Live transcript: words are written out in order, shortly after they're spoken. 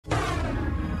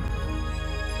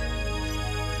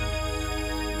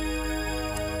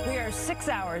6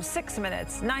 hours, 6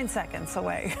 minutes, 9 seconds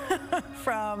away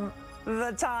from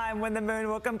the time when the moon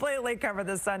will completely cover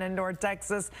the sun in North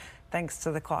Texas. Thanks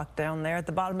to the clock down there at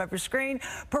the bottom of your screen.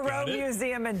 Perot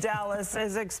Museum in Dallas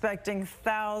is expecting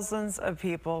thousands of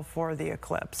people for the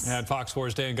eclipse. And Fox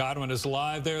 4's Dan Godwin is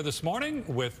live there this morning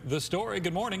with the story.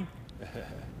 Good morning.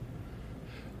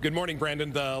 Good morning,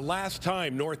 Brandon. The last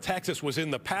time North Texas was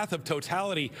in the path of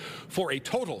totality for a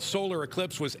total solar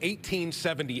eclipse was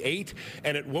 1878,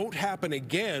 and it won't happen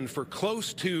again for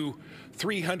close to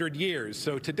 300 years.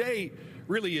 So today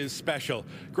really is special.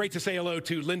 Great to say hello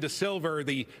to Linda Silver,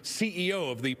 the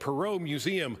CEO of the Perot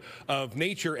Museum of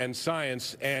Nature and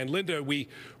Science. And Linda, we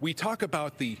talk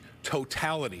about the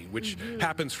totality, which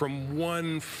happens from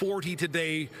 1:40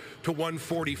 today to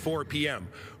 1:44 p.m.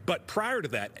 But prior to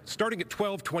that, starting at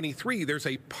 12:23, there's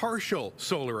a partial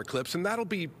solar eclipse, and that'll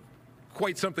be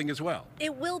quite something as well.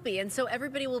 It will be, and so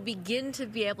everybody will begin to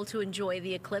be able to enjoy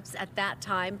the eclipse at that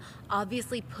time.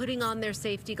 Obviously, putting on their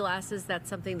safety glasses, that's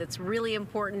something that's really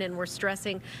important, and we're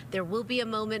stressing there will be a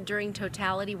moment during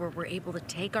totality where we're able to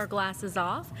take our glasses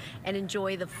off and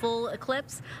enjoy the full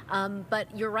eclipse.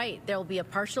 But you're right, there will be a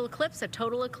partial eclipse, a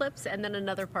total eclipse, and then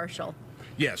another partial.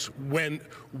 Yes, when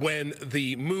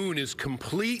the moon is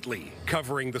completely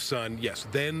covering the sun, yes,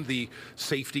 then the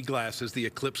safety glasses, the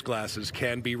eclipse glasses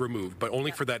can be removed, but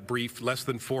only for that brief, less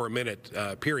than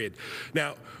 4-minute period.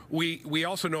 Now, we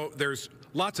also know there's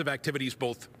lots of activities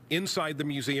both inside the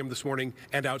museum this morning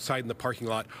and outside in the parking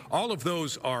lot. All of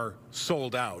those are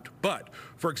sold out. But,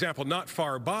 for example, not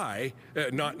far away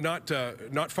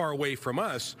from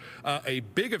us, a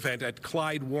big event at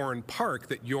Clyde Warren Park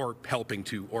that you're helping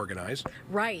to organize.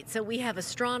 Right. So we have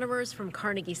astronomers from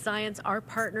Carnegie Science, our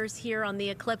partners here on the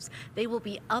eclipse. They will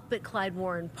be up at Clyde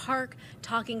Warren Park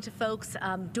talking to folks,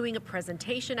 doing a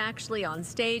presentation actually on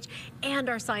stage, and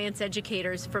our science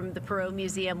educators from the Perot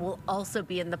Museum will also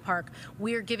be in the park.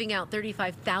 We're giving out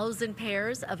 35,000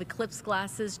 pairs of eclipse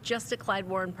glasses just at Clyde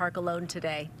Warren Park alone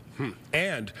today.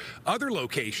 And other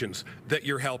locations that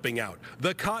you're helping out.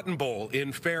 The Cotton Bowl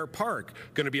in Fair Park,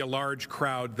 going to be a large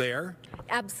crowd there.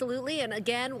 Absolutely, and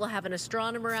again, we'll have an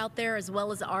astronomer out there as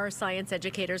well as our science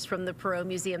educators from the Perot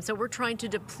Museum. So we're trying to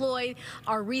deploy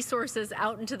our resources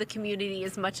out into the community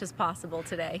as much as possible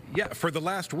today. Yeah, for the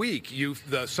last week,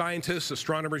 the scientists,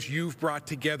 astronomers you've brought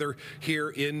together here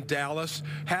in Dallas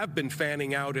have been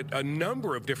fanning out at a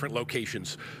number of different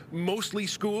locations, mostly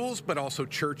schools, but also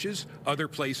churches, other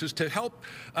places, to help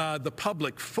the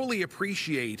public fully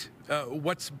appreciate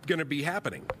what's going to be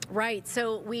happening. Right.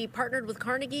 So we partnered with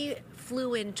Carnegie,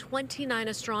 flew in 29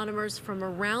 astronomers from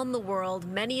around the world,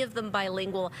 many of them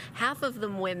bilingual, half of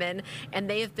them women, and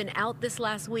they have been out this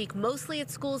last week, mostly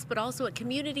at schools, but also at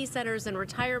community centers and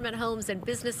retirement homes and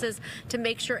businesses to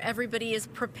make sure everybody is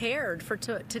prepared for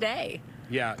today.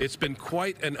 Yeah, it's been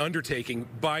quite an undertaking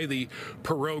by the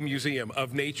Perot Museum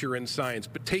of Nature and Science,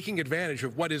 but taking advantage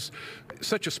of what is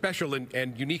such a special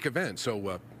and unique event.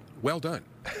 So well done.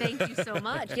 Thank you so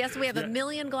much. Yes, we have 1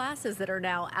 million glasses that are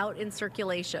now out in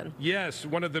circulation. Yes,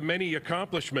 one of the many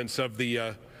accomplishments of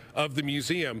the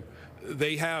museum.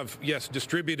 They have, yes,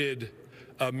 distributed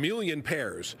 1 million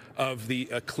pairs of the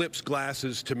eclipse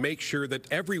glasses to make sure that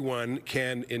everyone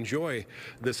can enjoy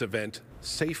this event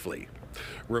safely.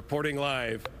 Reporting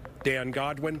live, Dan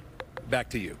Godwin, back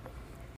to you.